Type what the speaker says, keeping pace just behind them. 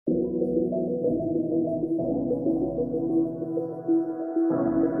Hello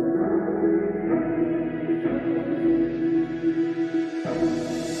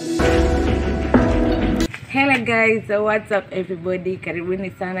guys, what's up everybody?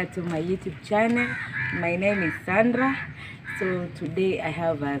 Karibuni sana to my YouTube channel. My name is Sandra. So today I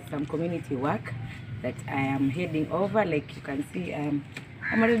have some community work that I am heading over. Like you can see, I'm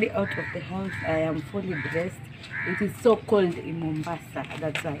already out of the house. I am fully dressed. It is so cold in Mombasa.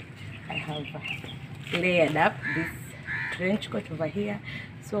 That's why I have layered up this trench coat over here.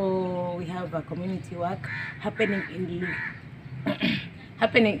 So we have a community work happening in Likoni,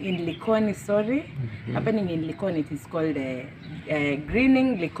 happening in Likoni. It is called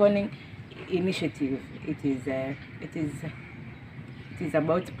Greening Likoni Initiative. It is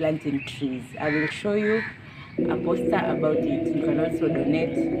about planting trees. I will show you a poster about it. You can also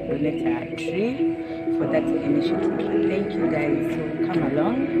donate a tree for that initiative. Thank you guys. So come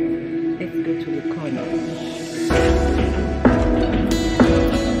along. Let's go to Likoni.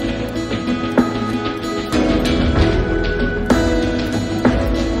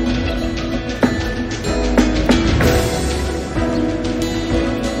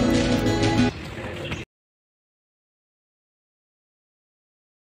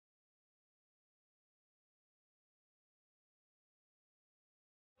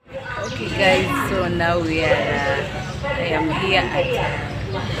 Okay guys, so now I am here at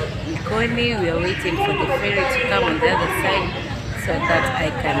Likoni. We are waiting for the ferry to come on the other side so that I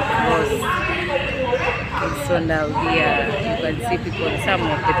can cross. Okay, so now here you can see people, some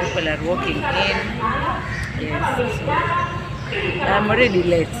of the people are walking in. Yes, so I'm already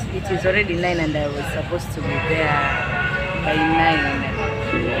late. It is already 9 and I was supposed to be there by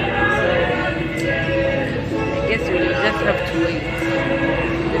 9. So I guess we will just have to wait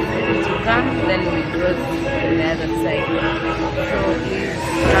to come, then we cross to the other side. So please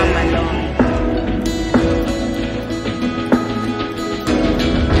come along.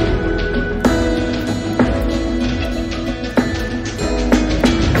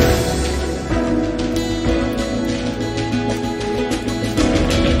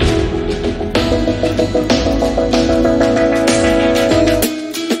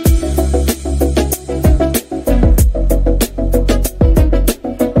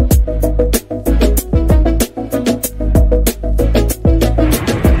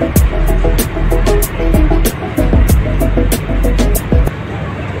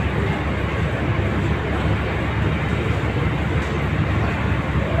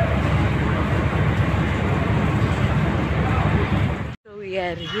 We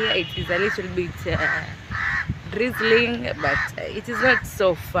are here. It is a little bit drizzling, but it is not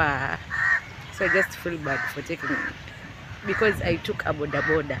so far. So I just feel bad for taking it because I took a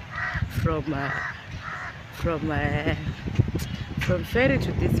boda from ferry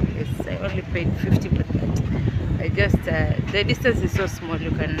to this place. I only paid 50, but I just the distance is so small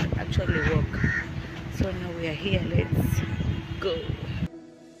you can actually walk. So now we are here. Let's go.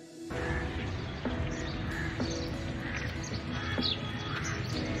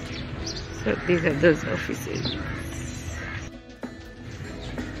 So these are those offices.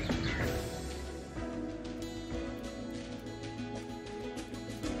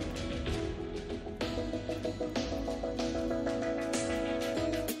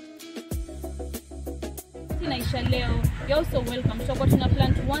 You're also welcome. So we're going to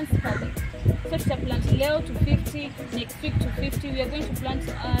plant once per week. So to plant leo to 50, next week to 50. We are going to plant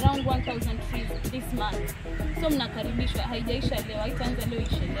around 1,000 trees this month. So mnakaribishwa, haijaisha leo, haitaanza leo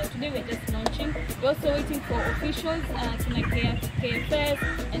ishe leo. Today we're just launching. We're also waiting for officials, KFS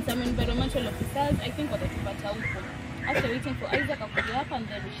and some environmental officers. I think watatupata huko. After waiting for Isaac akuja hapa, and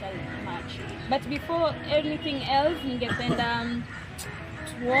then we shall march. But before anything else, ningependa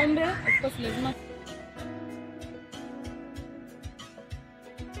tuombe. Of course lazima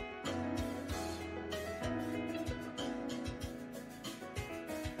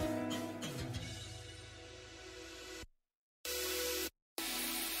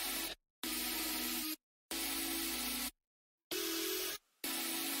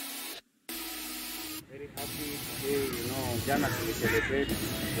very happy today, Jana to celebrate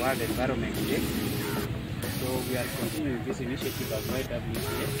World Environment Day. So we are continuing this initiative as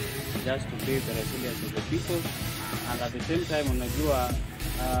YWCA just to build the resilience of the people, and at the same time, unajua,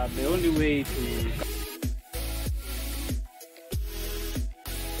 the only way to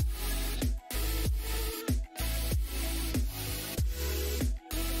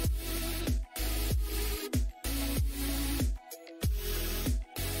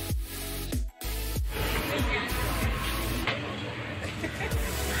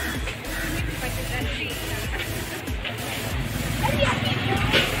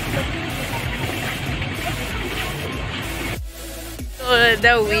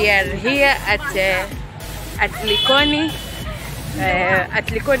now we are here at Likoni. At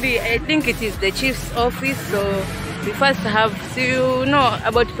Likoni, I think it is the chief's office. So we first have to know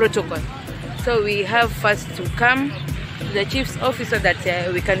about protocol. So we have first to come to the chief's office so that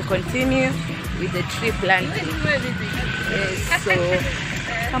we can continue with the tree planting. Yes, so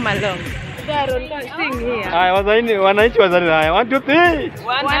come along. Sing here. Wananchi wazalendo. 1, 2, 3.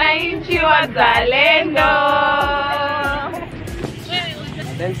 Wananchi wazalendo.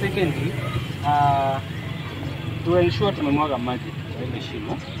 Then secondly, to ensure tumemwaga maji kwa ile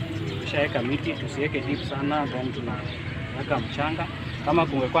shimo. Tushaweka miti, tusiweke deep sana, then tunaweka mchanga. Kama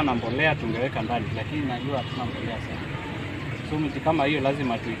kungekuwa na mbolea tungeweka ndani, lakini najua hatuna mbolea sana. So miti kama hiyo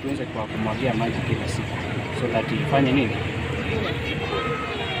lazima tuitunze kwa kumwagia maji kila siku. So that ifanye nini?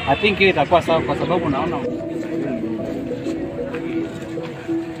 I think hiyo itakuwa sawa kwa sababu naona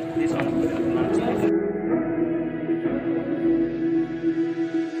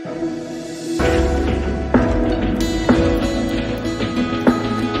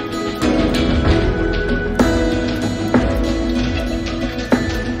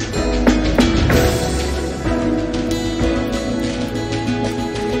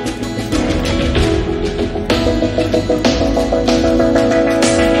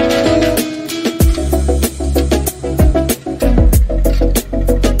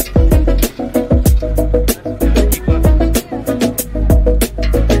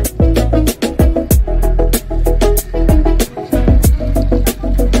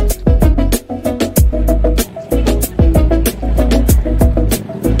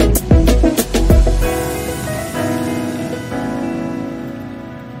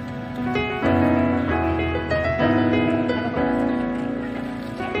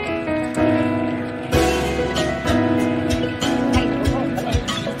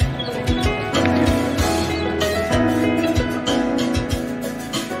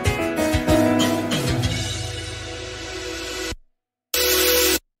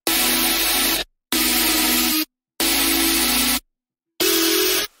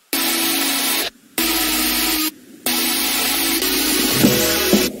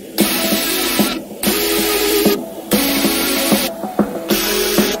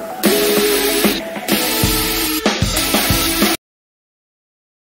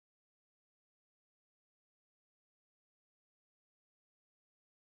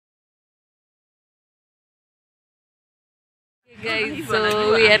guys,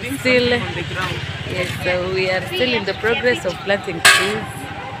 so we are still in the progress of planting trees.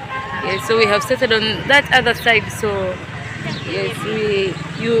 Yes, so we have started on that other side. So yes,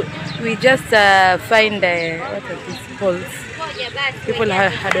 we just find what are these holes. People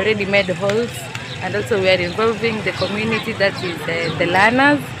had already made holes, and also we are involving the community, that is the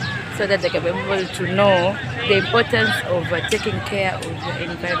learners, so that they can be able to know the importance of taking care of the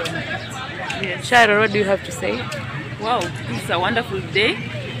environment. Yes. Sharo, what do you have to say? Wow, this is a wonderful day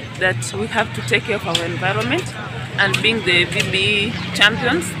that we have to take care of our environment, and being the VBE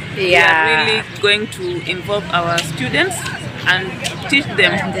champions, we are really going to involve our students and teach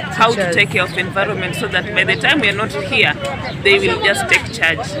them how to take care of environment, so that by the time we are not here, they will just take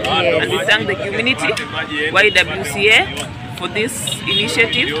charge. Yes. And we thank the community, YWCA, for this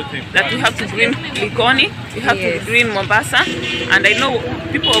initiative that we have to green Likoni, we have to green Mombasa, and I know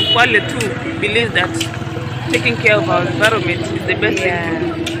people of Kwale too believe that taking care of our environment is the best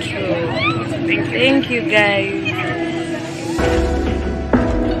thing to do. Thank you guys.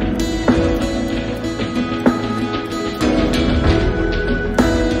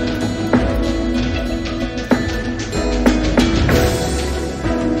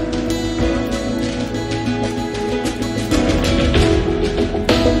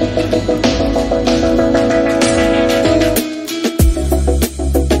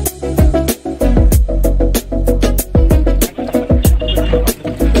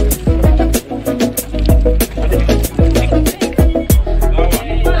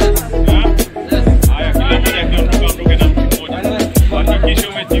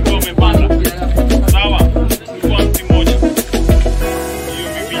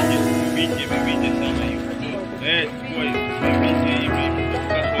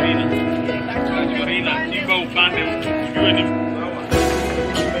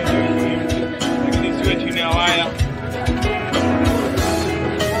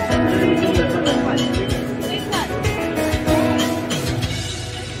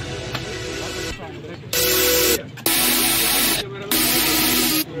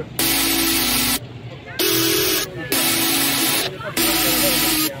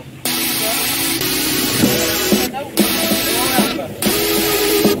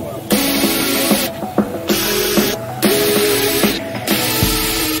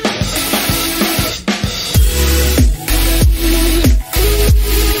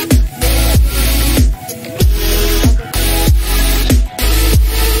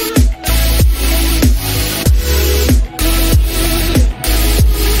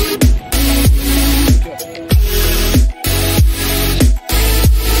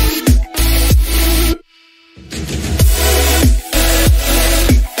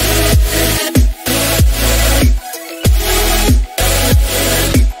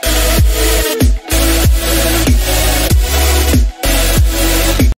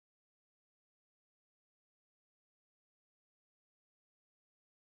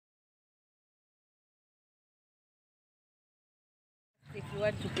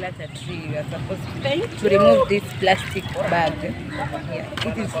 want to plant a tree, you are supposed to remove this plastic bag. Yeah,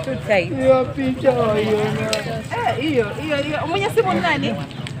 it is too tight.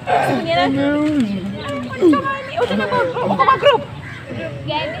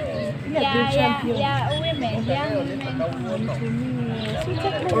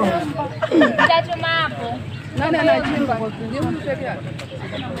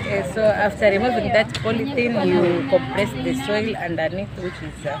 So after removing that polythene, you compress the soil underneath, which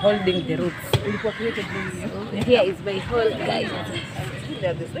is holding the roots. Here is my hole, guys.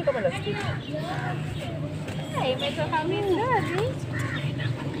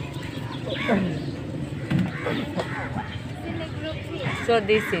 So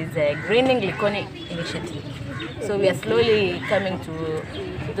this is a greening Likoni initiative. So we are slowly coming to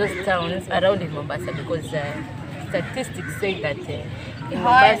those towns around in Mombasa because statistics say that in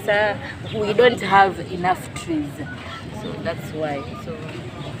Mombasa we don't have enough trees. So that's why. So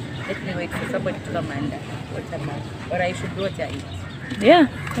let me wait for somebody to come and water my, or I should water it. Yeah.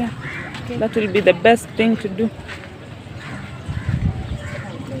 That will be the best thing to do.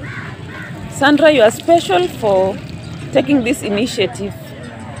 Sandra, you are special for taking this initiative.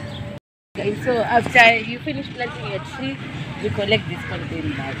 Okay, so after you finish planting a tree, you collect these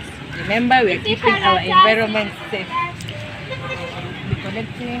polythene bags. Remember, we are keeping our environment safe. We're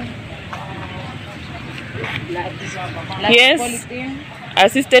collecting black polythene.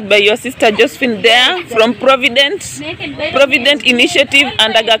 Assisted by your sister Josephine there from Provident Initiative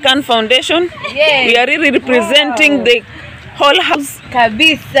and Aga Khan Foundation. Yes. We are really representing the whole house.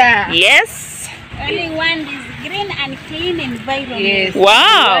 Kabisa. Yes. Only one is green and clean environment. Yes.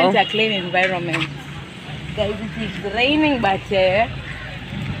 Wow. We want a clean environment. Guys, it is raining, but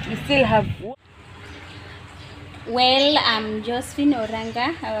we still have. Well, I'm Josephine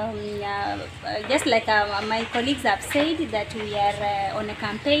Oranga. Just like my colleagues have said, that we are on a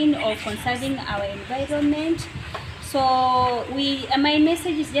campaign of conserving our environment. So my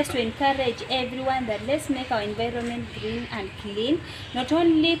message is just to encourage everyone that let's make our environment green and clean. Not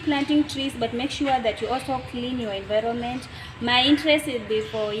only planting trees, but make sure that you also clean your environment. My interest is be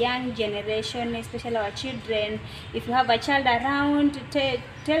for young generation, especially our children. If you have a child around, tell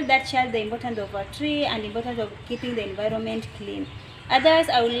that child the importance of a tree and the importance of keeping the environment clean. Others,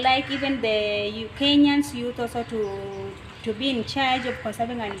 I would like even the Kenyans youth also to be in charge of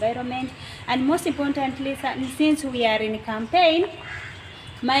conserving our environment. And most importantly, since we are in a campaign,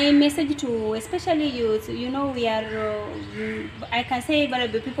 my message to especially youth, you know, we are, I can say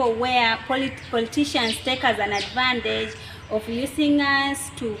valuable people where politicians take as an advantage of using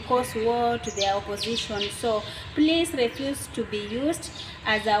us to cause war to their opposition. So please refuse to be used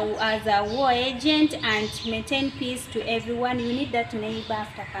as a war agent and maintain peace to everyone. You need that neighbor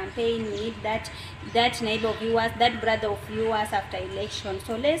after campaign. You need that neighbor of yours, that brother of yours after election.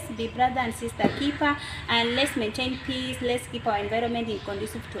 So let's be brother and sister keeper, and let's maintain peace. Let's keep our environment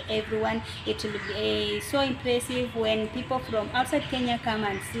conducive to everyone. It will be so impressive when people from outside Kenya come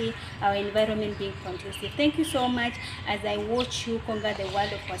and see our environment being conducive. Thank you so much as I watch you conquer the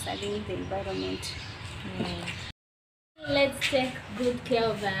world of conserving the environment. Let's take good care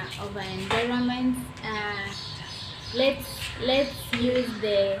of our environment. Let's use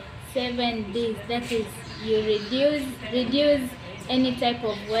the 7 Ds. That is, you reduce any type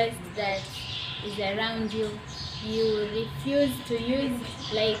of waste that is around you. You refuse to use,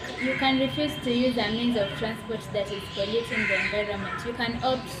 like you can refuse to use a means of transport that is polluting the environment. You can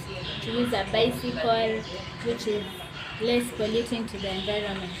opt to use a bicycle, which is less polluting to the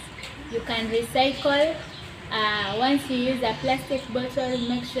environment. You can recycle. Once you use a plastic bottle,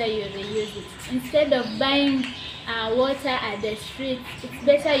 make sure you reuse it. Instead of buying water at the street, it's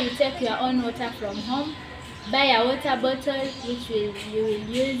better you take your own water from home. Buy a water bottle which you will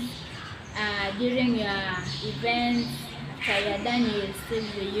use during your events. After you're done, you will still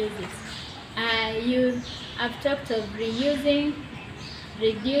reuse it. You have talked of reusing,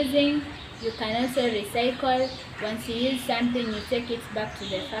 reducing. You can also recycle. Once you use something, you take it back to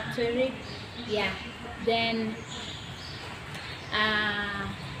the factory. Yeah. Then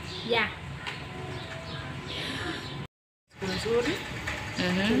Nzuri.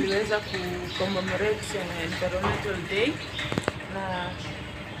 Tuliweza commemorate Environmental Day, na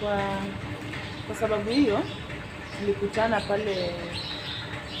kwa sababu hiyo tulikutana pale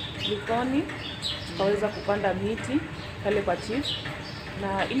Likoni, tukaweza kupanda miti pale kwa chief,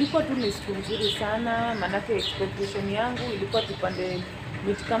 na ilikuwa tu ni siku nzuri sana. Manake expectation yangu ilikuwa tupande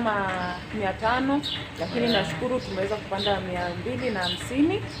miti kama 500, lakini nashukuru tumeweza kupanda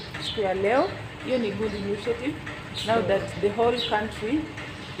 250 siku ya leo. Hiyo ni good initiative. Now that the whole country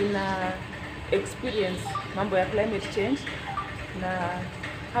ina experience mambo ya climate change, na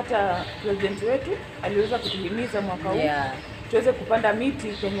hata president wetu aliweza kutuhimiza mwaka huu tuweze kupanda miti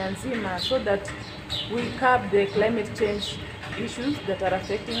Kenya nzima, so that we curb the climate change issues that are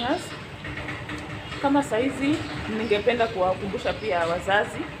affecting us. Kama saizi ningependa kuwakumbusha pia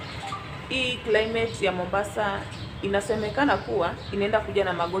wazazi, hii climate ya Mombasa inasemekana kuwa inaenda kuja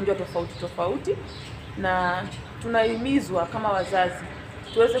na magonjwa tofauti tofauti, na tunahimizwa kama wazazi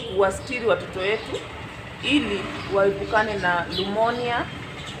tuweze kuwastiri watoto wetu ili waepukane na pneumonia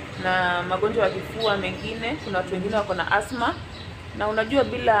na magonjwa ya kifua mengine. Kuna watu wengine wako na asthma, na unajua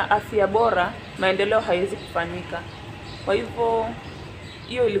bila afya bora maendeleo haiwezi kufanyika. Kwa hivyo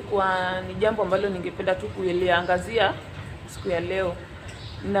hiyo ilikuwa ni jambo ambalo ningependa tu kuliangazia siku ya leo.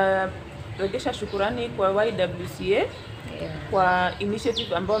 Narejesha shukurani kwa YWCA kwa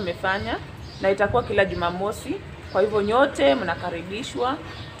initiative ambayo wamefanya, na itakuwa kila Jumamosi. Kwa hivyo nyote mnakaribishwa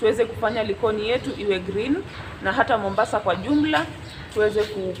tuweze kufanya Likoni yetu iwe green, na hata Mombasa kwa jumla tuweze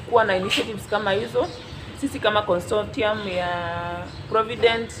kuwa na initiatives kama hizo. Sisi kama consortium ya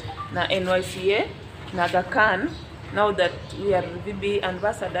Provident na NYCA na Aga Khan, now that we are VB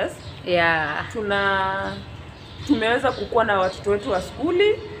ambassadors, tumeweza kukuwa na watoto wetu wa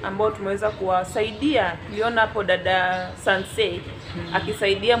skuli ambao tumeweza kuwasaidia. Niliona hapo dada Sansei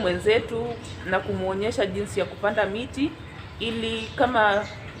akisaidia mwenzetu na kumuonyesha jinsi ya kupanda miti, ili kama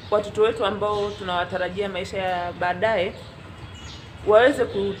watoto wetu ambao tunawatarajia maisha ya baadaye waweze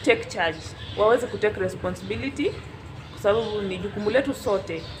ku take charge, waweze ku take responsibility, kwa sababu ni jukumu letu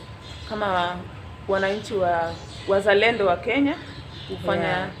sote kama wananchi wa wazalendo wa Kenya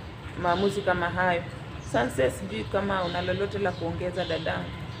kufanya maamuzi kama hayo. Sanse, sijui kama una lolote la kuongeza dadangu.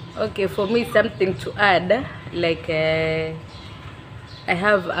 Okay, for me something to add, like I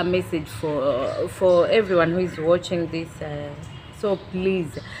have a message for everyone who is watching this. So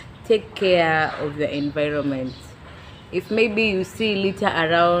please take care of your environment. If maybe you see litter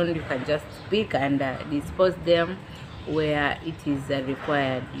around, you can just pick and dispose them where it is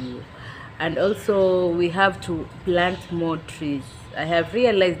required. And also we have to plant more trees. I have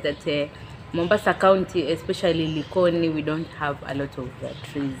realized that Mombasa County, especially Likoni, we don't have a lot of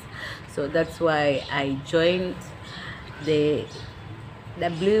trees. So that's why I joined the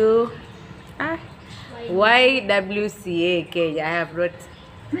YWCA Kenya.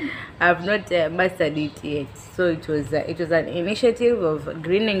 I have not mastered it yet. So it was an initiative of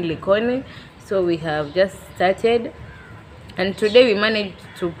greening Likoni. So we have just started, and today we managed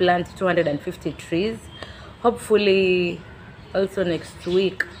to plant 250 trees. Hopefully also next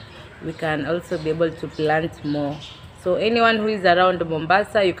week we can also be able to plant more. So anyone who is around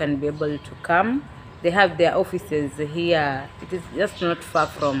Mombasa, you can be able to come. They have their offices here. It is just not far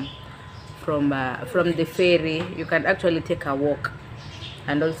from the ferry. You can actually take a walk.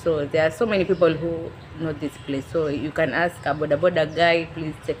 And also there are so many people who know this place, so you can ask a boda guy,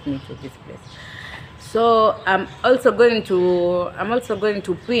 please take me to this place. So I'm also going to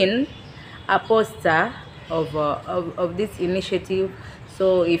pin a poster of this initiative.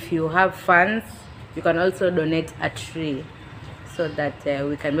 So if you have funds, you can also donate a tree, so that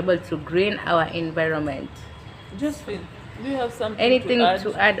we can be able to green our environment. Josephine, do you have something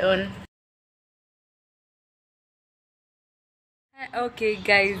to add on? Okay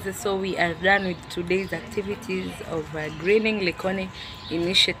guys, so we are done with today's activities of greening Likoni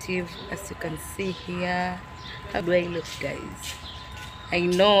initiative. As you can see here, how do I look, guys? I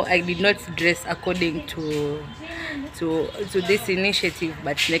know I did not dress according to this initiative,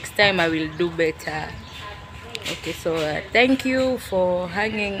 but next time I will do better. Okay, so thank you for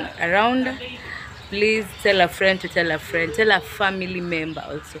hanging around. Please tell a friend to tell a friend, tell a family member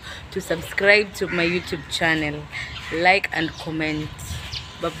also to subscribe to my YouTube channel, like and comment.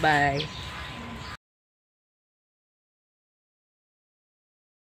 Bye bye.